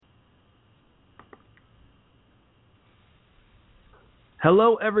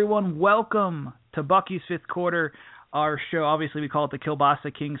Hello, everyone. Welcome to Bucky's Fifth Quarter, our show. Obviously, we call it the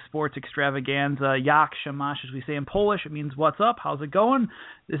Kielbasa King Sports Extravaganza. Jak Shamash, as we say in Polish. It means what's up, how's it going?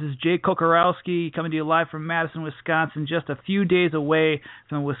 This is Jake Kokorowski coming to you live from Madison, Wisconsin, just a few days away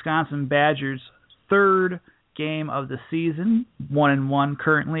from the Wisconsin Badgers' third game of the season, 1-1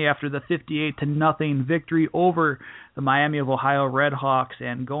 currently after the 58-0 victory over the Miami of Ohio Redhawks.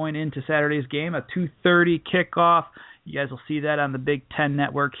 And going into Saturday's game, a 2:30 kickoff. You guys will see that on the Big Ten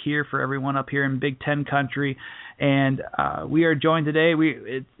Network here for everyone up here in Big Ten country. And we are joined today.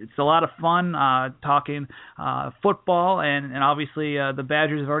 It's a lot of fun talking football, and obviously the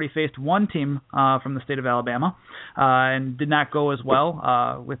Badgers have already faced one team from the state of Alabama and did not go as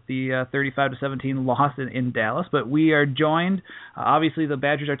well with the 35-17 loss in Dallas. But we are joined. Obviously, the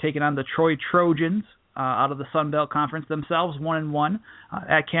Badgers are taking on the Troy Trojans out of the Sun Belt Conference, themselves 1-1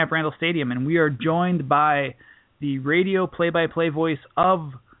 at Camp Randall Stadium. And we are joined by the radio play-by-play voice of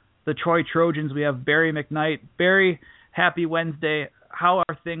the Troy Trojans. We have Barry McKnight. Barry, happy Wednesday. How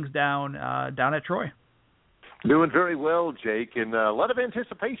are things down at Troy? Doing very well, Jake, and a lot of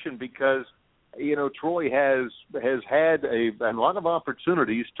anticipation because, Troy has had a lot of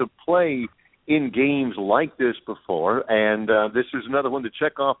opportunities to play in games like this before, and this is another one to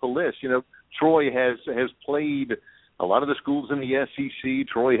check off the list. Troy has played a lot of the schools in the SEC.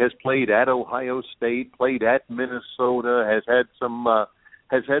 Troy has played at Ohio State, played at Minnesota, has had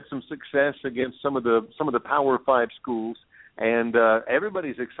some success against some of the Power 5 schools, and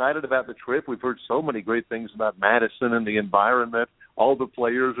everybody's excited about the trip. We've heard so many great things about Madison and the environment. All the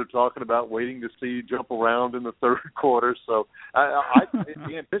players are talking about waiting to see jump around in the third quarter. So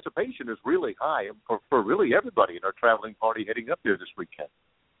the anticipation is really high for really everybody in our traveling party heading up there this weekend.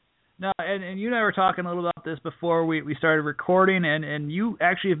 No, and you and I were talking a little about this before we started recording, and you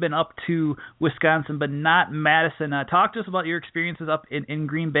actually have been up to Wisconsin, but not Madison. Talk to us about your experiences up in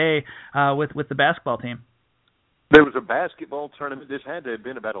Green Bay with the basketball team. There was a basketball tournament. This had to have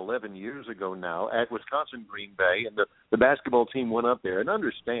been about 11 years ago now at Wisconsin Green Bay, and the basketball team went up there. And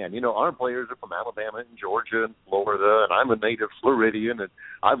understand, our players are from Alabama and Georgia and Florida, and I'm a native Floridian, and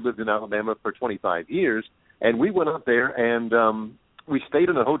I've lived in Alabama for 25 years. And we went up there, and we stayed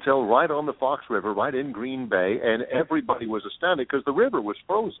in a hotel right on the Fox River, right in Green Bay, and everybody was astounded because the river was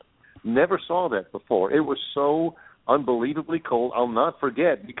frozen. Never saw that before. It was so unbelievably cold. I'll not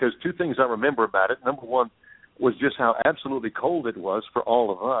forget, because two things I remember about it. Number one was just how absolutely cold it was for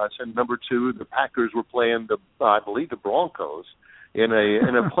all of us, and number two, the Packers were playing I believe the Broncos in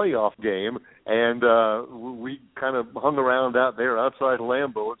a playoff game, and we kind of hung around out there outside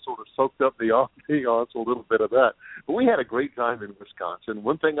Lambeau and sort of soaked up the ambiance a little bit of that. But we had a great time in Wisconsin.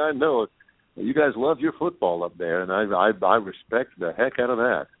 One thing I know, you guys love your football up there, and I respect the heck out of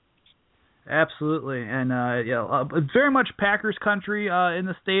that. Absolutely, and very much Packers country in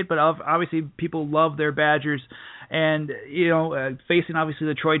the state, but obviously people love their Badgers, and facing obviously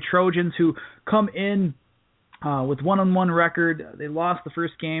the Troy Trojans, who come in with 1-1 record. They lost the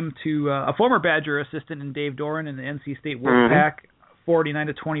first game to a former Badger assistant in Dave Doran in the NC State Wolfpack,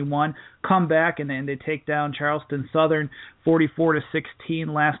 49-21. Come back and they take down Charleston Southern 44-16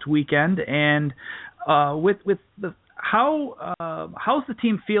 last weekend. And with the how's the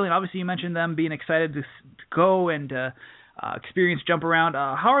team feeling? Obviously, you mentioned them being excited to go and experience jump around.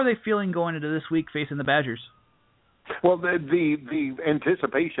 How are they feeling going into this week facing the Badgers? Well, the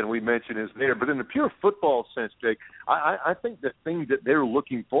anticipation we mentioned is there, but in the pure football sense, Jake, I think the thing that they're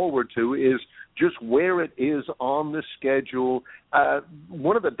looking forward to is just where it is on the schedule.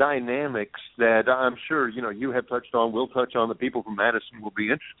 One of the dynamics that I'm sure you have touched on, will touch on, the people from Madison will be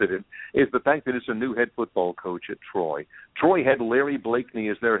interested in, is the fact that it's a new head football coach at Troy. Troy had Larry Blakeney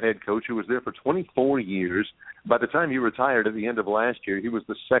as their head coach, who was there for 24 years. By the time he retired at the end of last year, he was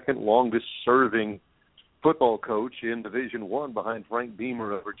the second longest serving football coach in Division I behind Frank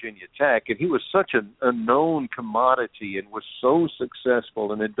Beamer of Virginia Tech, and he was such a known commodity and was so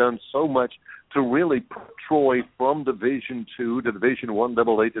successful and had done so much to really put Troy from Division II to Division I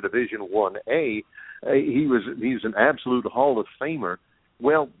AA to Division I-A. He's an absolute Hall of Famer.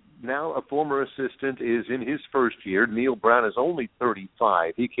 Well, now a former assistant is in his first year. Neil Brown is only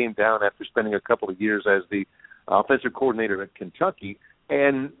 35. He came down after spending a couple of years as the offensive coordinator at Kentucky,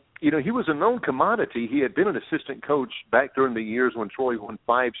 and he was a known commodity. He had been an assistant coach back during the years when Troy won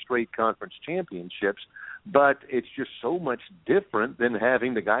 5 straight conference championships, but it's just so much different than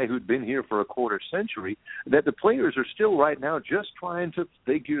having the guy who'd been here for a quarter century that the players are still right now just trying to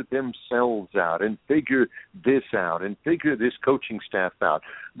figure themselves out and figure this out and figure this coaching staff out.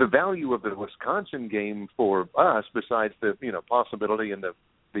 The value of the Wisconsin game for us, besides the possibility and the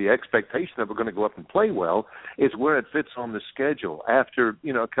the expectation that we're going to go up and play well is where it fits on the schedule. After,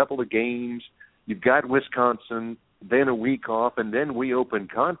 a couple of games, you've got Wisconsin, then a week off, and then we open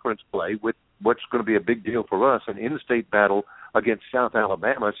conference play with what's going to be a big deal for us, an in-state battle against South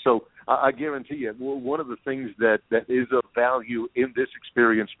Alabama. So I guarantee you, one of the things that is of value in this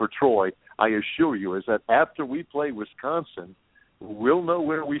experience for Troy, I assure you, is that after we play Wisconsin, we'll know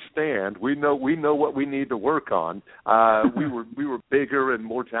where we stand. We know what we need to work on. We were bigger and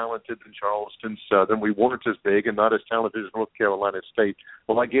more talented than Charleston Southern. We weren't as big and not as talented as North Carolina State.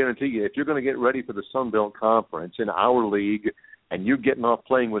 Well, I guarantee you, if you're going to get ready for the Sun Belt Conference in our league and you're getting off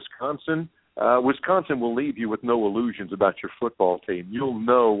playing Wisconsin, Wisconsin will leave you with no illusions about your football team. You'll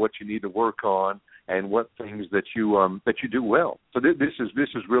know what you need to work on and what things that you do well. So this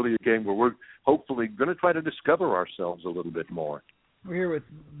is really a game where we're hopefully going to try to discover ourselves a little bit more. We're here with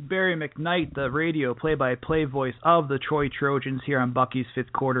Barry McKnight, the radio play-by-play voice of the Troy Trojans here on Bucky's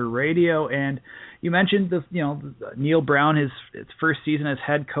Fifth Quarter Radio. And you mentioned Neil Brown, his first season as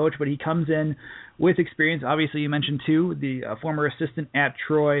head coach, but he comes in with experience. Obviously, you mentioned too the former assistant at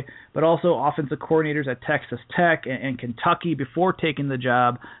Troy, but also offensive coordinators at Texas Tech and Kentucky before taking the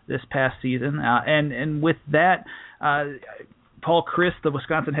job this past season. And with that, Paul Chryst, the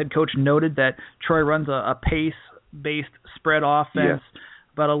Wisconsin head coach, noted that Troy runs a pace-based spread offense,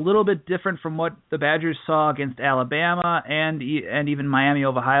 but a little bit different from what the Badgers saw against Alabama and even Miami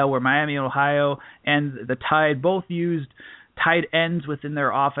of Ohio, where Miami of Ohio and the Tide both used tight ends within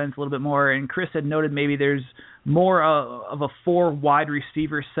their offense a little bit more. And Chris had noted maybe there's more of a 4 wide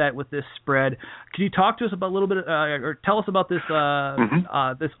receiver set with this spread. Could you talk to us about a little bit, or tell us about this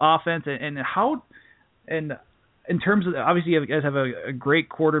this offense and how, and in terms of, obviously you guys have a great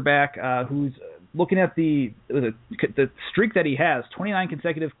quarterback who's looking at the streak that he has, 29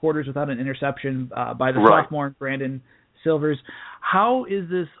 consecutive quarters without an interception by the sophomore Brandon Silvers. How is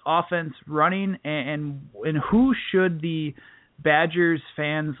this offense running, and who should the Badgers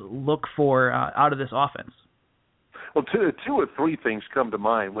fans look for out of this offense? Well, two or three things come to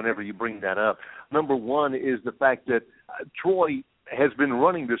mind whenever you bring that up. Number one is the fact that Troy has been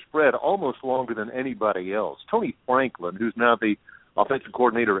running the spread almost longer than anybody else. Tony Franklin, who's now the offensive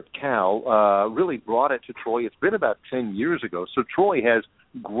coordinator at Cal, really brought it to Troy. It's been about 10 years ago. So Troy has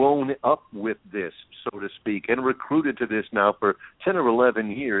grown up with this, so to speak, and recruited to this now for 10 or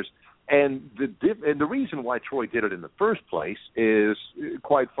 11 years. And the reason why Troy did it in the first place is,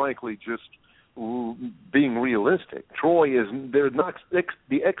 quite frankly, just being realistic.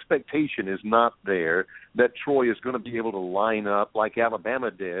 The expectation is not there that Troy is going to be able to line up like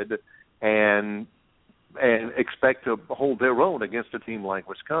Alabama did and expect to hold their own against a team like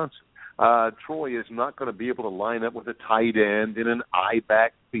Wisconsin. Troy is not going to be able to line up with a tight end in an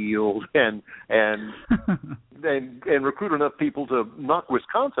I-back field and recruit enough people to knock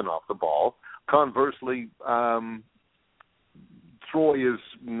Wisconsin off the ball. Conversely, Troy is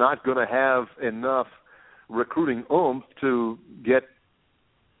not going to have enough recruiting oomph to get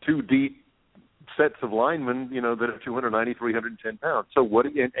 2 deep sets of linemen, that are 290, 310 pounds. So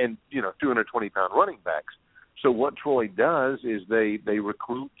 220-pound running backs. So what Troy does is they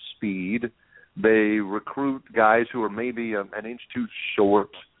recruit speed. They recruit guys who are maybe an inch too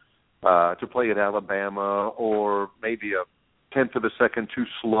short to play at Alabama, or maybe a tenth of a second too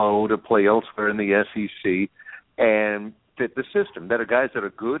slow to play elsewhere in the SEC, and fit the system. That are guys that are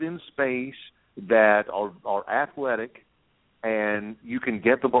good in space, that are athletic, and you can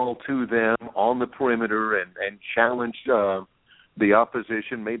get the ball to them on the perimeter and challenge the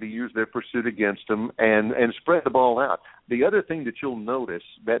opposition, maybe use their pursuit against them, and spread the ball out. The other thing that you'll notice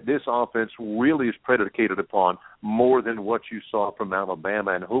that this offense really is predicated upon more than what you saw from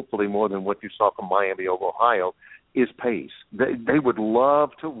Alabama, and hopefully more than what you saw from Miami of Ohio, is pace. They would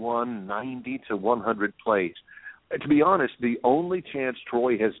love to run 90 to 100 plays. To be honest, the only chance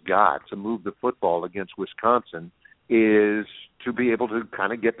Troy has got to move the football against Wisconsin is to be able to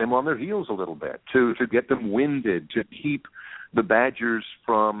kind of get them on their heels a little bit, to get them winded, to keep the Badgers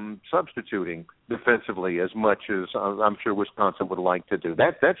from substituting defensively as much as I'm sure Wisconsin would like to do.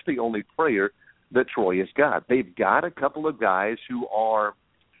 That's the only prayer that Troy has got. They've got a couple of guys who are,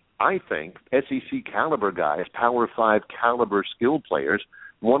 I think, SEC caliber guys, Power 5 caliber skill players.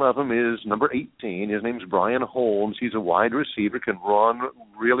 One of them is number 18. His name's Brian Holmes. He's a wide receiver, can run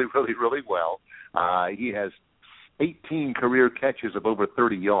really, really, really well. He has 18 career catches of over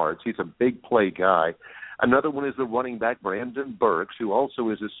 30 yards. He's a big play guy. Another one is the running back, Brandon Burks, who also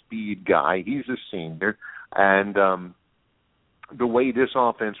is a speed guy. He's a senior. And the way this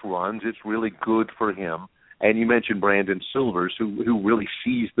offense runs, it's really good for him. And you mentioned Brandon Silvers, who really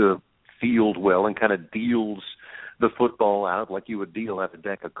sees the field well and kind of deals the football out like you would deal out a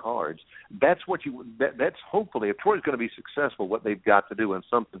deck of cards. That's hopefully, if Troy's going to be successful, what they've got to do and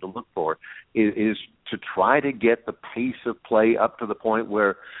something to look for is to try to get the pace of play up to the point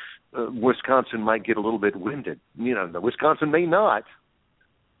where Wisconsin might get a little bit winded. Wisconsin may not,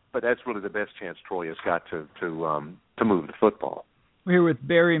 but that's really the best chance Troy has got to move the football. We're here with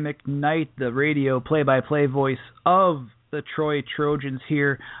Barry McKnight, the radio play-by-play voice of the Troy Trojans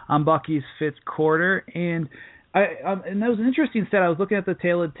here on Bucky's Fifth Quarter. And that was an interesting stat. I was looking at the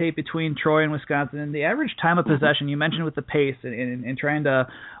tail of tape between Troy and Wisconsin, and the average time of possession, you mentioned with the pace and trying to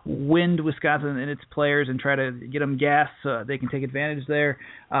wind Wisconsin and its players and try to get them gassed so they can take advantage there.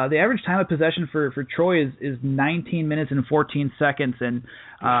 The average time of possession for Troy is 19 minutes and 14 seconds, and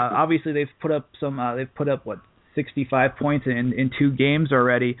obviously they've put up 65 points in 2 games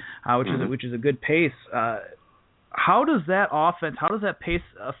already, which is a good pace. How does that pace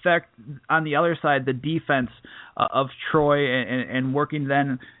affect on the other side the defense of Troy and working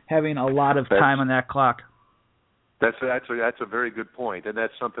then having a lot of time on that clock? That's a very good point, and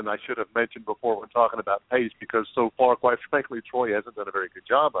that's something I should have mentioned before when talking about pace, because so far, quite frankly, Troy hasn't done a very good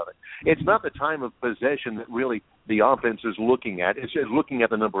job of it. It's not the time of possession that really the offense is looking at. It's just looking at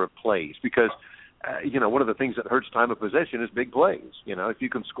the number of plays, because one of the things that hurts time of possession is big plays. If you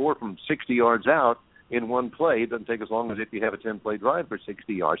can score from 60 yards out in one play, it doesn't take as long as if you have a 10-play drive for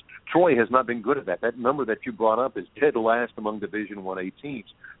 60 yards. Troy has not been good at that. That number that you brought up is dead last among Division I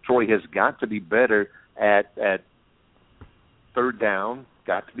teams. Troy has got to be better at third down,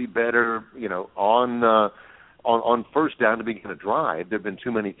 got to be better, on first down to begin a drive. There have been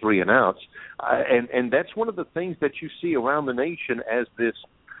too many 3-and-outs. And that's one of the things that you see around the nation as this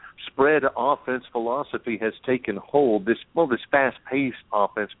spread offense philosophy has taken hold, this fast-paced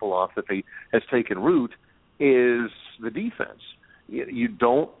offense philosophy has taken root, is the defense. You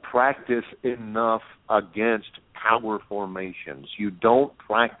don't practice enough against power formations. You don't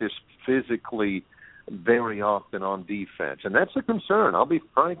practice physically very often on defense, and that's a concern. I'll be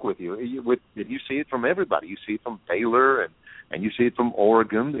frank with you. You see it from everybody. You see it from Baylor, and you see it from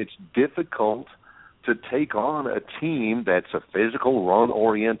Oregon. It's difficult to take on a team that's a physical,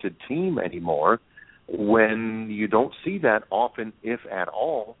 run-oriented team anymore when you don't see that often, if at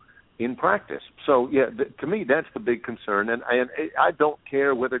all, in practice. So, to me, that's the big concern. And I don't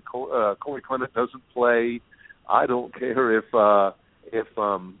care whether Corey Clement doesn't play. I don't care if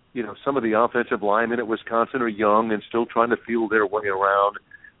some of the offensive linemen at Wisconsin are young and still trying to feel their way around.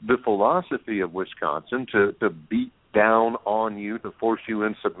 The philosophy of Wisconsin to beat down on you, to force you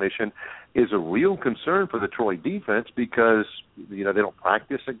in submission, is a real concern for the Troy defense, because they don't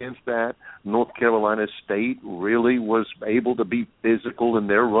practice against that. North Carolina State really was able to be physical in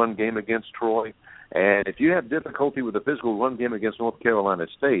their run game against Troy. And if you have difficulty with the physical run game against North Carolina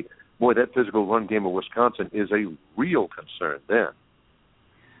State, boy, that physical run game of Wisconsin is a real concern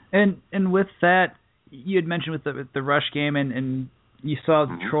then. And with that, you had mentioned with the rush game, and you saw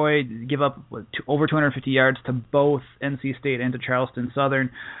Troy give up over 250 yards to both NC State and to Charleston Southern.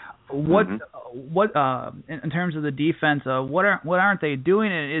 What in terms of the defense, what aren't they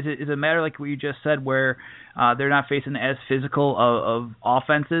doing? Is it a matter like what you just said, where they're not facing as physical of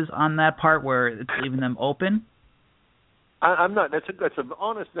offenses on that part, where it's leaving them open? I'm not. That's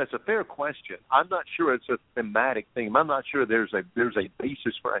a fair question. I'm not sure it's a thematic thing. I'm not sure there's a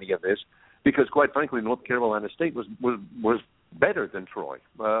basis for any of this, because quite frankly, North Carolina State was better than Troy.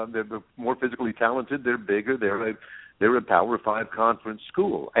 They're more physically talented. They're bigger. They're a Power 5 conference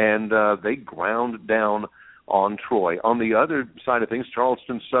school, and they ground down on Troy. On the other side of things,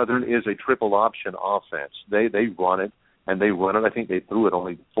 Charleston Southern is a triple option offense. They run it, and they run it. I think they threw it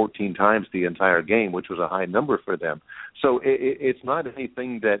only 14 times the entire game, which was a high number for them. So it's not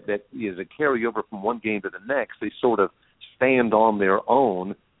anything that is a carryover from one game to the next. They sort of stand on their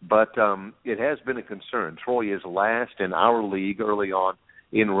own, but it has been a concern. Troy is last in our league early on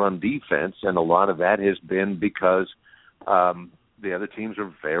in run defense, and a lot of that has been because the other teams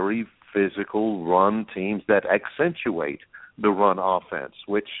are very physical run teams that accentuate the run offense,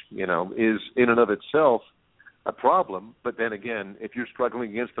 which, is in and of itself a problem. But then again, if you're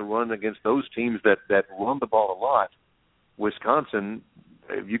struggling against the run against those teams that run the ball a lot, Wisconsin,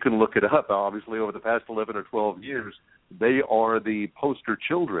 you can look it up, obviously, over the past 11 or 12 years, they are the poster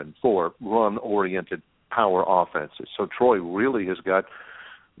children for run-oriented power offenses. So Troy really has got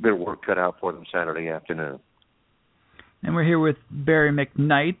their work cut out for them Saturday afternoon. And we're here with Barry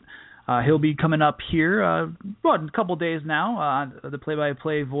McKnight. He'll be coming up here in a couple days now, the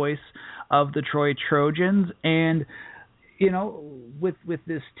play-by-play voice of the Troy Trojans. And, with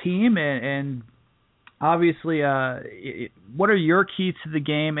this team and Obviously, what are your keys to the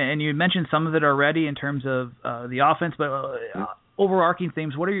game? And you mentioned some of it already in terms of the offense, but overarching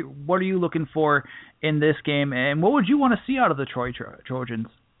themes. What are you looking for in this game, and what would you want to see out of the Troy Trojans?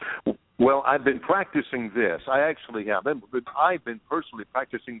 Well, I've been practicing this. I actually have. I've been personally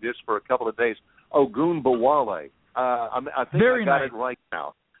practicing this for a couple of days. Ogunbowale. I think Very I got nice. it right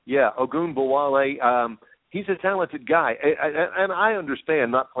now. Yeah, Ogunbowale. He's a talented guy, and I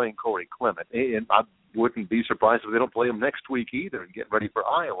understand not playing Corey Clement, and I wouldn't be surprised if they don't play him next week either and get ready for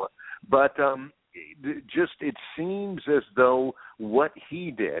Iowa. But it seems as though what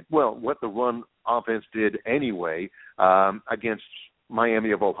he did, what the run offense did anyway against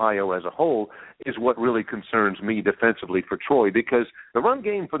Miami of Ohio as a whole, is what really concerns me defensively for Troy, because the run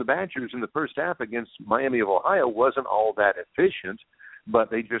game for the Badgers in the first half against Miami of Ohio wasn't all that efficient,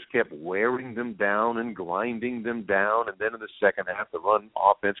 but they just kept wearing them down and grinding them down. And then in the second half, the run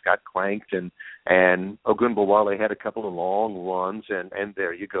offense got cranked, and Ogunbowale had a couple of long runs, and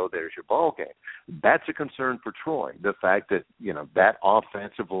there you go. There's your ball game. That's a concern for Troy, the fact that, that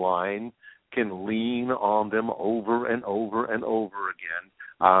offensive line can lean on them over and over and over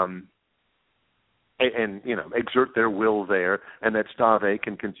again. And exert their will there, and that Stave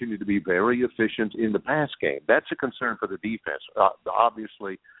can continue to be very efficient in the pass game. That's a concern for the defense.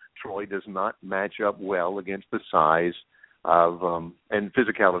 Obviously, Troy does not match up well against the size of and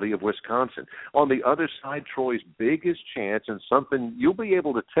physicality of Wisconsin. On the other side, Troy's biggest chance, and something you'll be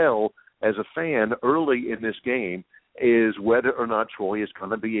able to tell as a fan early in this game, is whether or not Troy is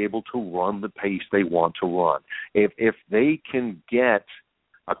going to be able to run the pace they want to run. If they can get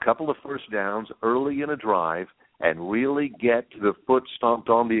a couple of first downs early in a drive and really get the foot stomped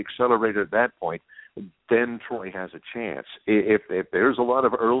on the accelerator at that point, then Troy has a chance. If there's a lot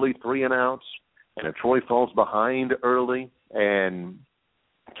of early 3-and-outs and if Troy falls behind early and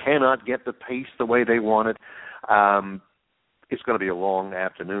cannot get the pace the way they want it, it's going to be a long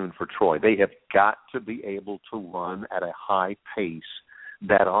afternoon for Troy. They have got to be able to run at a high pace,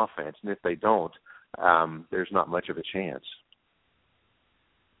 that offense, and if they don't, there's not much of a chance.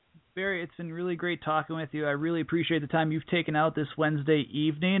 Barry, it's been really great talking with you. I really appreciate the time you've taken out this Wednesday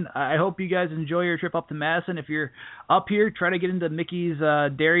evening. I hope you guys enjoy your trip up to Madison. If you're up here, try to get into Mickey's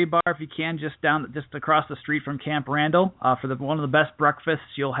Dairy Bar if you can, just across the street from Camp Randall for one of the best breakfasts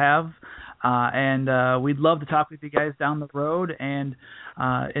you'll have. And we'd love to talk with you guys down the road and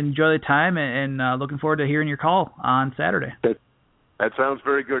enjoy the time. And looking forward to hearing your call on Saturday. That sounds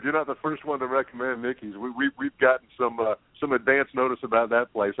very good. You're not the first one to recommend Mickey's. We've gotten some advance notice about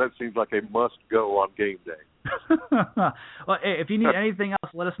that place. That seems like a must-go on game day. Well, hey, if you need anything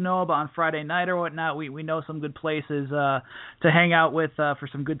else, let us know about on Friday night or whatnot. We know some good places to hang out with for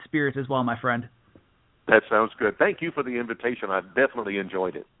some good spirits as well, my friend. That sounds good. Thank you for the invitation. I definitely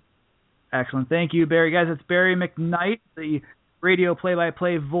enjoyed it. Excellent. Thank you, Barry. Guys, it's Barry McKnight, the radio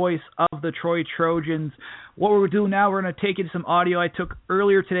play-by-play voice of the Troy Trojans. What we're doing now, we're going to take in some audio I took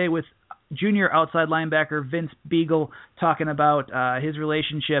earlier today with junior outside linebacker Vince Biegel talking about his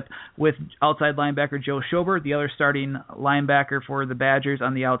relationship with outside linebacker Joe Schobert, the other starting linebacker for the Badgers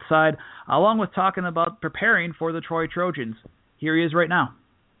on the outside, along with talking about preparing for the Troy Trojans. Here he is right now.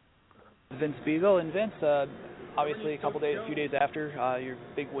 Vince Biegel. And Vince, obviously a few days after your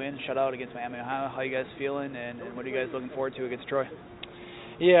big win, shutout against Miami, how are you guys feeling, and what are you guys looking forward to against Troy?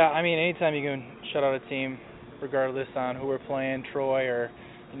 Yeah, I mean, anytime you can shut out a team, regardless on who we're playing, Troy or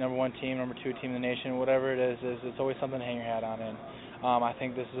the number one team, number two team in the nation, whatever it is it's always something to hang your hat on. And I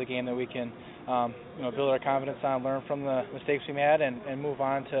think this is a game that we can build our confidence on, learn from the mistakes we made, and move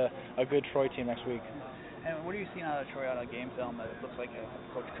on to a good Troy team next week. And what are you seeing out of Troy out of game film? It looks like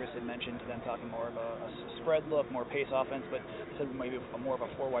Coach Chris had mentioned them talking more of a spread look, more pace offense, but he said maybe more of a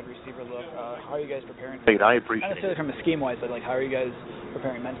 4 wide receiver look. How are you guys preparing for it? I appreciate it. Not necessarily from a scheme-wise, but how are you guys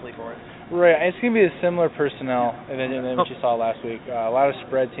preparing mentally for it? Right. It's going to be a similar personnel than what you saw last week. A lot of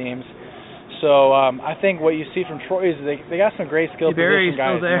spread teams. So I think what you see from Troy is they got some great skill position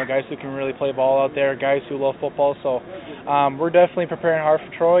guys, guys who can really play ball out there, guys who love football. So we're definitely preparing hard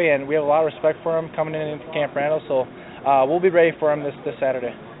for Troy, and we have a lot of respect for them coming in from Camp Randall. So we'll be ready for them this Saturday.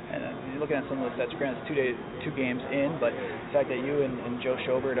 And looking at some of the stats, granted it's 2 games in, but the fact that you and Joe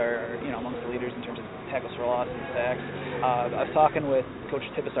Schobert are amongst the leaders in terms of tackles for loss and sacks. I was talking with Coach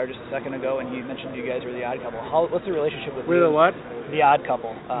Tipisar just a second ago, and he mentioned you guys were the odd couple. What's the relationship with We're the what? The odd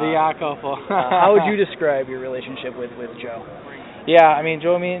couple. The odd couple. How would you describe your relationship with Joe? Yeah, I mean,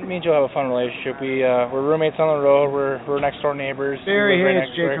 me and Joe have a fun relationship. We're roommates on the road. We're next door neighbors. Barry, hey,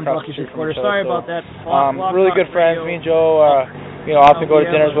 it's Jake from Bucky's Recorder. Sorry about that. Really good friends. Me and Joe often go to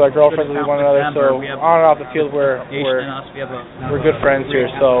dinners with our girlfriends with one another. So on and off the field, we're good friends here.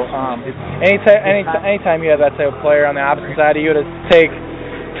 So anytime you have that type of player on the opposite side of you to take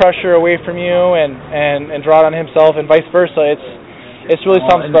pressure away from you and draw it on himself and vice versa, it's really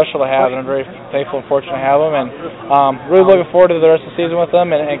something special to have, and I'm very thankful and fortunate to have him, and really looking forward to the rest of the season with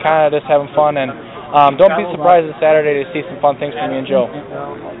them and kind of just having fun. And don't be surprised this Saturday to see some fun things from me and Joe.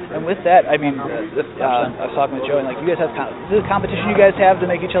 And with that, I mean, I was talking with Joe, and you guys have this is a competition you guys have to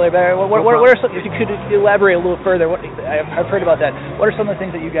make each other better. What are some? If you could elaborate a little further, I've heard about that. What are some of the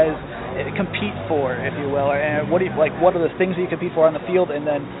things that you guys compete for, if you will, and what are the things that you compete for on the field, and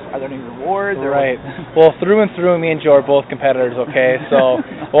then are there any rewards? Right. Well, through and through, me and Joe are both competitors. Okay, so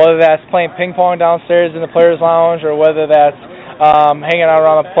whether that's playing ping pong downstairs in the players' lounge, or whether that's hanging out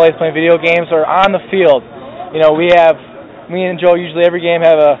around the place playing video games, or on the field, me and Joe usually every game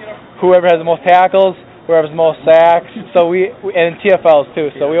have whoever has the most tackles, whoever has the most sacks. So and TFLs too.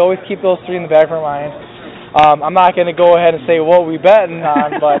 So we always keep those three in the back of our mind. I'm not going to go ahead and say what we betting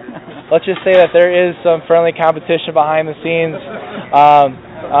on, but let's just say that there is some friendly competition behind the scenes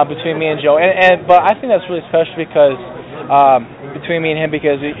between me and Joe. But I think that's really special because between me and him,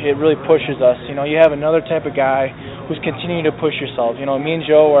 because it really pushes us. You have another type of guy who's continuing to push yourself. Me and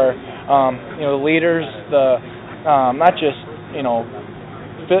Joe are the leaders, not just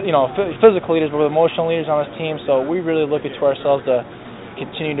physical leaders, but emotional leaders on this team. So we really look to ourselves to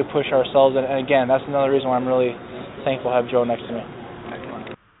continue to push ourselves, and again, that's another reason why I'm really thankful to have Joe next to me.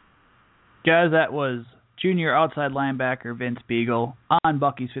 Guys, that was junior outside linebacker Vince Biegel on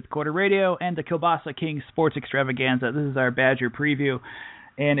Bucky's Fifth Quarter Radio and the Kielbasa Kings Sports Extravaganza. This is our Badger preview,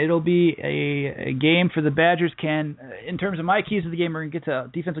 and it'll be a game for the Badgers. In terms of my keys to the game, we're going to get to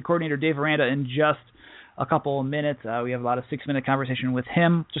defensive coordinator Dave Aranda in just a couple of minutes. We have about a 6-minute conversation with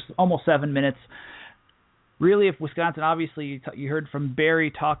him, just almost 7 minutes. Really, if Wisconsin, obviously, you heard from Barry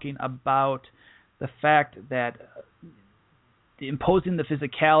talking about the fact that imposing the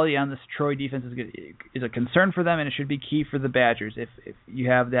physicality on this Troy defense is a concern for them, and it should be key for the Badgers. If you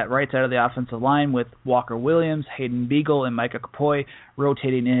have that right side of the offensive line with Walker Williams, Hayden Biegel, and Micah Kapoy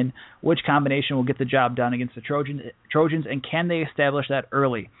rotating in, which combination will get the job done against the Trojans, and can they establish that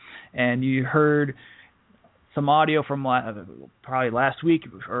early? And you heard some audio from probably last week,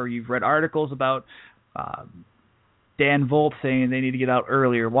 or you've read articles about Dan Volt saying they need to get out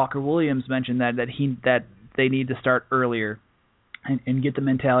earlier. Walker Williams mentioned that they need to start earlier and get the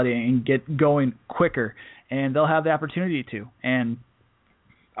mentality and get going quicker, and they'll have the opportunity to. And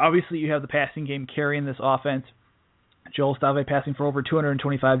obviously you have the passing game carrying this offense. Joel Stave passing for over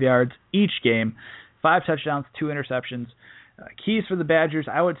 225 yards each game, 5 touchdowns, 2 interceptions. Keys for the Badgers,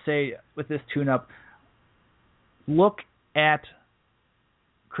 I would say, with this tune-up, look at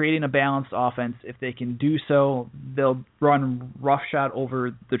creating a balanced offense. If they can do so, they'll run roughshod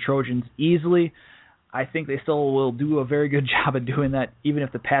over the Trojans easily. I think they still will do a very good job of doing that, even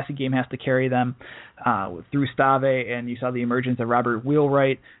if the passing game has to carry them through Stave. And you saw the emergence of Robert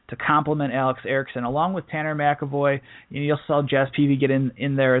Wheelwright to complement Alex Erickson, along with Tanner McAvoy. You also saw Jazz Peavy get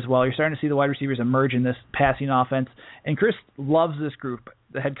in there as well. You're starting to see the wide receivers emerge in this passing offense. And Chris loves this group.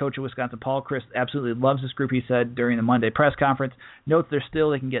 The head coach of Wisconsin, Paul Chryst, absolutely loves this group, he said during the Monday press conference. Notes they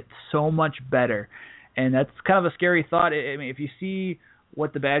can get so much better. And that's kind of a scary thought. I mean, if you see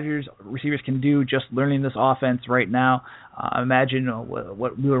what the Badgers receivers can do just learning this offense right now, imagine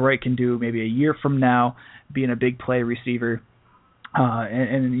what Wheelwright can do maybe a year from now, being a big play receiver.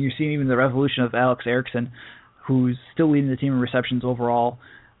 And you're seeing even the revolution of Alex Erickson, who's still leading the team in receptions overall.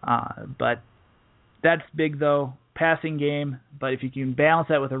 But that's big, though. Passing game, but if you can balance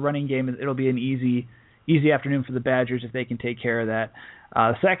that with a running game, it'll be an easy afternoon for the Badgers if they can take care of that.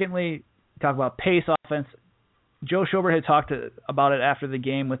 Secondly, talk about pace offense. Joe Schobert had talked about it after the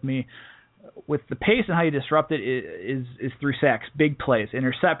game with me. With the pace and how you disrupt it is through sacks, big plays,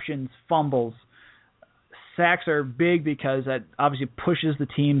 interceptions, fumbles. Sacks are big because that obviously pushes the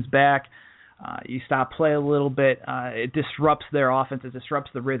teams back. You stop play a little bit. It disrupts their offense. It disrupts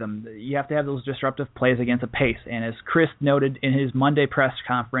the rhythm. You have to have those disruptive plays against a pace. And as Chris noted in his Monday press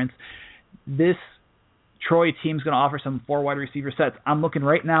conference, this Troy team's going to offer some 4 wide receiver sets. I'm looking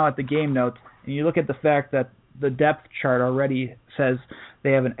right now at the game notes, and you look at the fact that the depth chart already says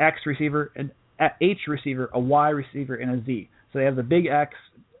they have an X receiver, an H receiver, a Y receiver, and a Z. So they have the big X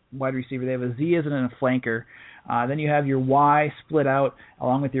wide receiver. They have a Z as a flanker. Then you have your Y split out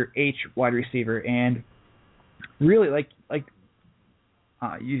along with your H wide receiver, and really, like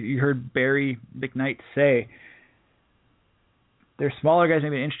you heard Barry McKnight say, they're smaller guys,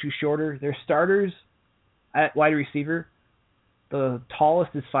 maybe an inch too shorter. They're starters at wide receiver. The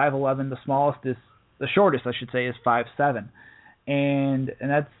tallest is 5'11", the shortest, I should say, is 5'7", and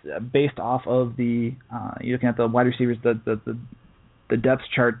that's based off of the you're looking at the wide receivers, the depth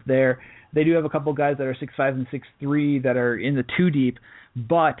chart there. They do have a couple guys that are 6'5" and 6'3" that are in the 2 deep,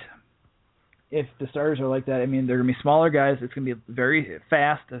 but if the starters are like that, I mean, they're going to be smaller guys. It's going to be very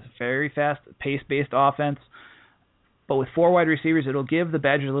fast pace-based offense. But with 4 wide receivers, it'll give the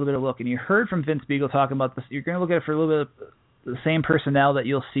Badgers a little bit of look. And you heard from Vince Biegel talking about this. You're going to look at it for a little bit of the same personnel that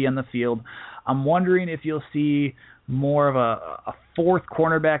you'll see on the field. I'm wondering if you'll see more of a 4th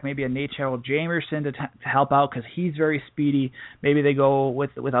cornerback, maybe a Nate Jamerson to help out because he's very speedy. Maybe they go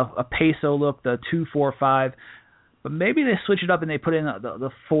with a peso look, the 2-4-5. But maybe they switch it up and they put in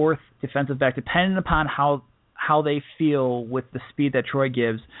the 4th defensive back, depending upon how they feel with the speed that Troy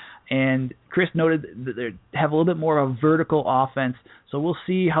gives. And Chris noted that they have a little bit more of a vertical offense, so we'll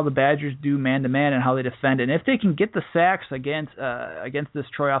see how the Badgers do man-to-man and how they defend. And if they can get the sacks against this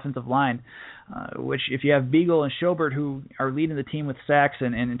Troy offensive line, which if you have Biegel and Schobert who are leading the team with sacks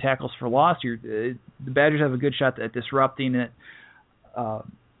and tackles for loss, the Badgers have a good shot at disrupting it.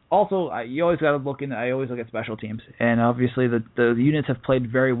 Also, you always got to look at special teams, and obviously the units have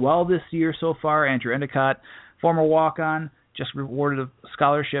played very well this year so far. Andrew Endicott, former walk-on, just rewarded a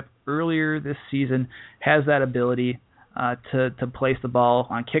scholarship earlier this season, has that ability to place the ball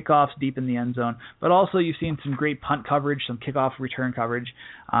on kickoffs deep in the end zone. But also you've seen some great punt coverage, some kickoff return coverage,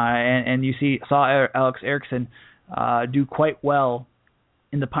 and you saw Alex Erickson do quite well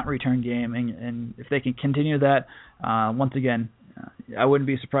in the punt return game. And if they can continue that, once again, I wouldn't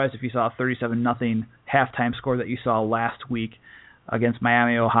be surprised if you saw a 37-0 halftime score that you saw last week against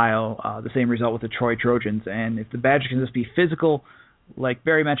Miami, Ohio, the same result with the Troy Trojans. And if the Badgers can just be physical, like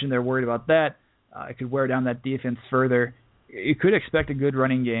Barry mentioned, they're worried about that. It could wear down that defense further. You could expect a good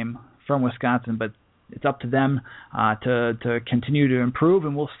running game from Wisconsin, but it's up to them to continue to improve,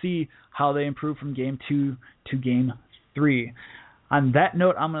 and we'll see how they improve from Game 2 to Game 3. On that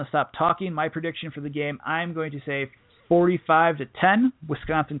note, I'm going to stop talking. My prediction for the game, I'm going to say 45-10.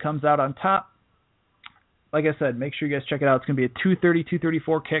 Wisconsin comes out on top. Like I said, make sure you guys check it out. It's going to be a 2:30,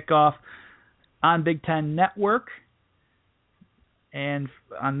 2:34 kickoff on Big Ten Network. And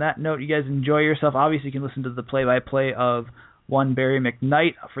on that note, you guys enjoy yourself. Obviously, you can listen to the play-by-play of one Barry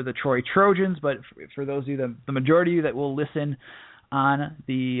McKnight for the Troy Trojans, but for those of you, the majority of you that will listen on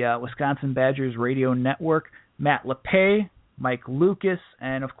the Wisconsin Badgers radio network, Matt LePay, Mike Lucas,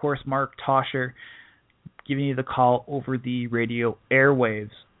 and, of course, Mark Toscher giving you the call over the radio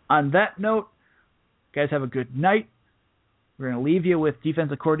airwaves. On that note, guys, have a good night. We're going to leave you with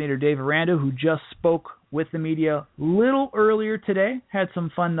defensive coordinator Dave Aranda, who just spoke with the media a little earlier today, had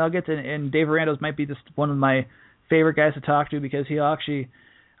some fun nuggets, and Dave Aranda might be just one of my favorite guys to talk to because he actually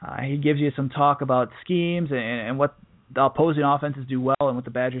he gives you some talk about schemes and what the opposing offenses do well and what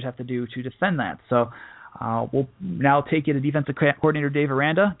the Badgers have to do to defend that. So we'll now take you to defensive coordinator Dave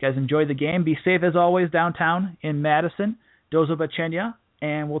Aranda. Guys, enjoy the game. Be safe as always downtown in Madison. Dozo Bachenya,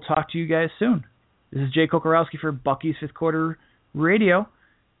 and we'll talk to you guys soon. This is Jay Kokorowski for Bucky's Fifth Quarter Radio.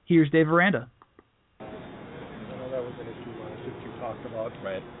 Here's Dave Aranda. I know that was an issue last week you talked about.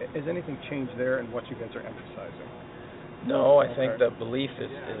 Right. Has anything changed there in what you guys are emphasizing? No, I think the belief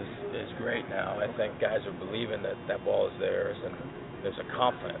is great now. I think guys are believing that ball is theirs, and there's a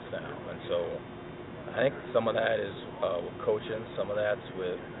confidence now. And so I think some of that is with coaching, some of that's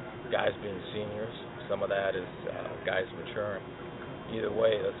with guys being seniors, some of that is guys maturing. Either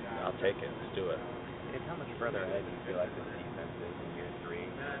way, I'll take it. Let's do it. It's how much further ahead do you feel like this defense is in year 3?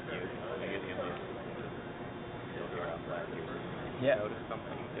 Did you notice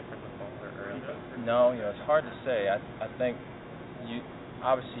something different with Bowler early? No, it's hard to say. I think you'd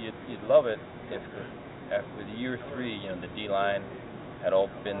love it if with year 3, the D-line had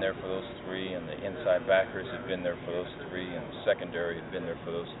all been there for those 3, and the inside backers had been there for those 3, and the secondary had been there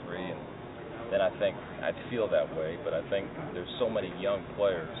for those 3, and then I think I'd feel that way. But I think there's so many young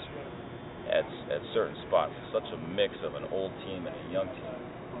players at certain spots, such a mix of an old team and a young team,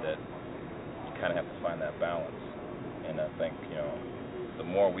 that you kind of have to find that balance. And I think, the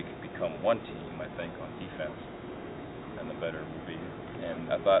more we could become one team, I think, on defense, and the better it will be.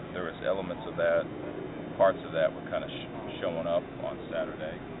 And I thought there was elements of that, parts of that were kind of showing up on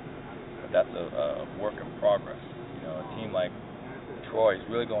Saturday. But that's a work in progress. A team like Troy is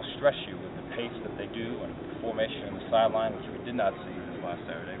really going to stress you with the pace that they do and the formation in the sideline, which we did not see this last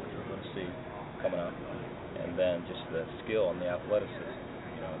Saturday, which we're going to see coming up. And then just the skill and the athleticism.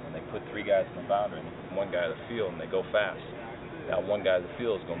 When they put 3 guys in the boundary and they put 1 guy in the field and they go fast, now 1 guy in the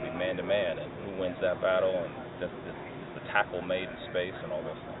field is going to be man-to-man, and who wins that battle, and the tackle made in space and all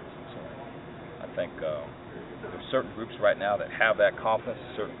those things. And so I think there's certain groups right now that have that confidence,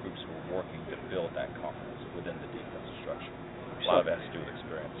 certain groups who are working to build that confidence within the defensive structure. A lot of it has to do with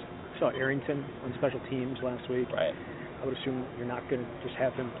experience. Saw Arrington on special teams last week. Right. I would assume you're not going to just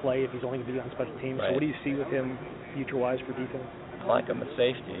have him play if he's only going to be on special teams. Right. So what do you see with him future-wise for defense? I like him at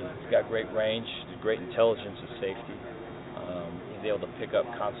safety. He's got great range, great intelligence at safety. He's able to pick up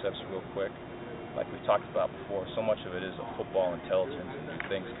concepts real quick. Like we talked about before, so much of it is a football intelligence, and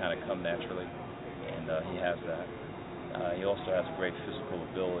things kind of come naturally, and he has that. He also has great physical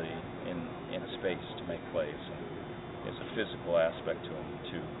ability in space to make plays. There's a physical aspect to him,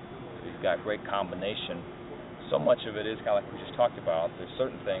 too. He's got great combination. So much of it is kind of like we just talked about. There's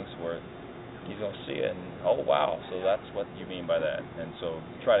certain things where he's going to see it and, oh, wow, so that's what you mean by that. And so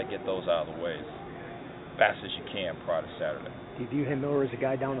try to get those out of the way as fast as you can prior to Saturday. Do you view him more as a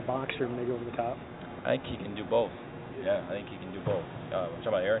guy down the box or maybe over the top? I think he can do both. Yeah, I think he can do both. We're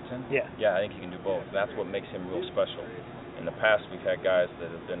talking about Arrington? Yeah. Yeah, I think he can do both. That's what makes him real special. In the past, we've had guys that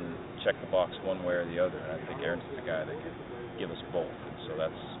have been check the box one way or the other, and I think Arrington's a guy that can give us both. And so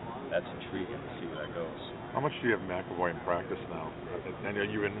that's intriguing to see where that goes. How much do you have McAvoy in practice now? I know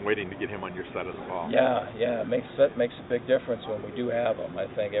you've been waiting to get him on your set as well. Yeah, it makes a big difference when we do have him. I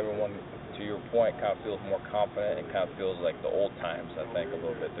think everyone, to your point, kind of feels more confident and kind of feels like the old times, I think, a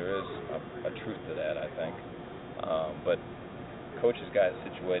little bit. There is a truth to that, I think. But Coach has got it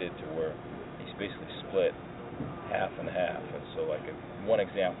situated to where he's basically split half and half. And so, like, one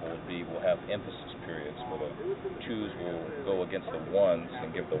example would be we'll have emphasis periods where the twos will go against the ones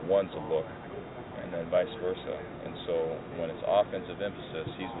and give the ones a look, and then vice versa. And so when it's offensive emphasis,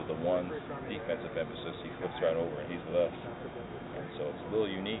 he's with the ones. Defensive emphasis, he flips right over and he's with us. And so it's a little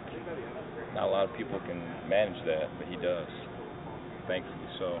unique. Not a lot of people can manage that, but he does. Thankfully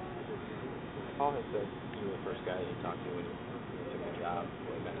so. Paul has said you were the first guy he talked to when he took the job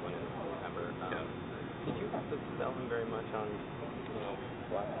way back when in September. Did you have to sell him very much on,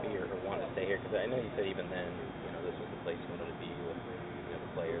 philosophy or want to stay here? Because I know you said even then, this was the place you wanted to be with the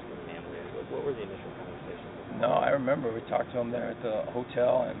players, the family. What were the initial conversations? No, I remember we talked to him there at the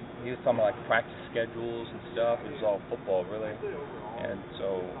hotel, and he was talking about like practice schedules and stuff. It was all football, really. And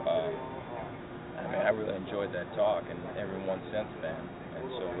so, I really enjoyed that talk, and everyone since then. And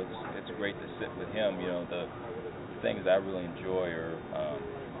so it's great to sit with him. The things I really enjoy are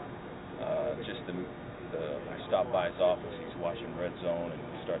just I stop by his office. He's watching Red Zone, and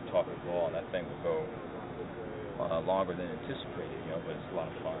we start talking ball, and that thing will go longer than anticipated, but it's a lot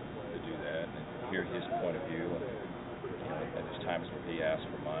of fun to do that and hear his point of view. And there's times where he asks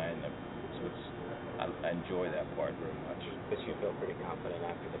for mine, so I enjoy that part very much. But you feel pretty confident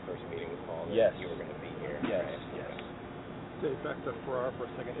after the first meeting with Paul that yes. you were going to be here? Yes, right? yes. Dave, back to Farrar for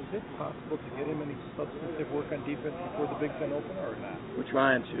a second. Is it possible to get him any substantive work on defense before the Big Ten opener or not? We're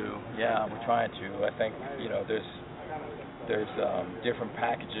trying to. Yeah, we're trying to. I think, there's different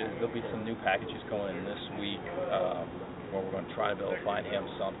packages. There'll be some new packages going in this week where we're going to try to be able to find him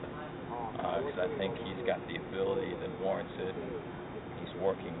something. Because I think he's got the ability that warrants it. He's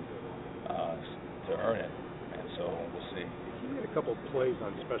working to earn it. And so we'll see. He made a couple of plays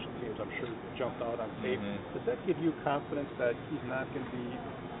on special teams, I'm sure, jumped out on tape. Mm-hmm. Does that give you confidence that he's not going to be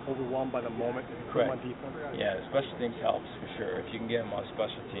overwhelmed by the moment if you put him on defense? Yeah, special teams helps for sure. If you can get him on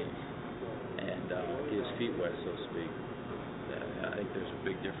special teams and get his feet wet, so to speak, then I think there's a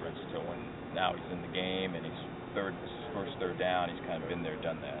big difference to when now he's in the game and he's this is first third down. He's kind of been there,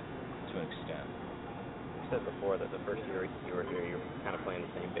 done that to an extent. You said before that the first year you were here, you were kind of playing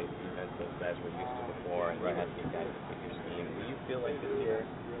the same base defense as we're used to before, and you had to get guys to fit your scheme. Do you feel like this year,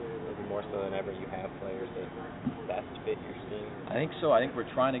 maybe more so than ever, you have players that fit your scheme? I think so. I think we're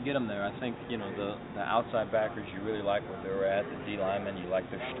trying to get them there. I think, the outside backers, you really like where they're at. The D linemen, you like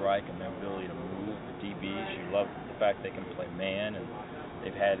their strike and their ability to move. The DBs, you love the fact they can play man, and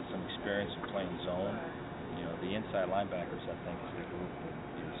they've had some experience in playing zone. The inside linebackers, I think, is the group that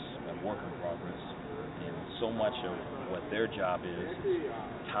is a work in progress. And so much of what their job is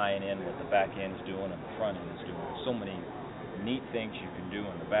tying in what the back end is doing and the front end is doing. So many neat things you can do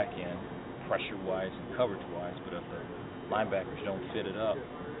on the back end, pressure-wise and coverage-wise, but if the linebackers don't fit it up,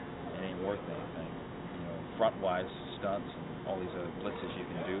 it ain't worth anything. Front-wise, stunts and all these other blitzes you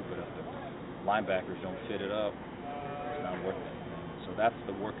can do, but if the linebackers don't fit it up, it's not worth anything. So that's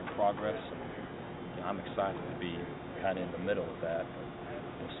the work in progress. I'm excited to be kind of in the middle of that, but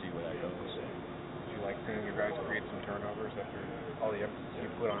we'll see where that goes. Do you like seeing you guys create some turnovers after all the emphasis you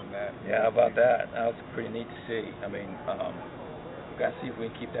put on that? Yeah, how about that? That was pretty neat to see. We've got to see if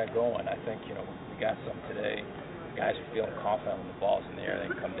we can keep that going. I think, we got some today. Guys are feeling confident when the ball's in the air. They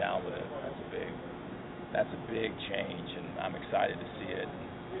can come down with it. That's a big change, and I'm excited to see it.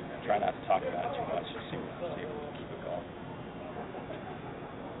 And try not to talk about it too much to see what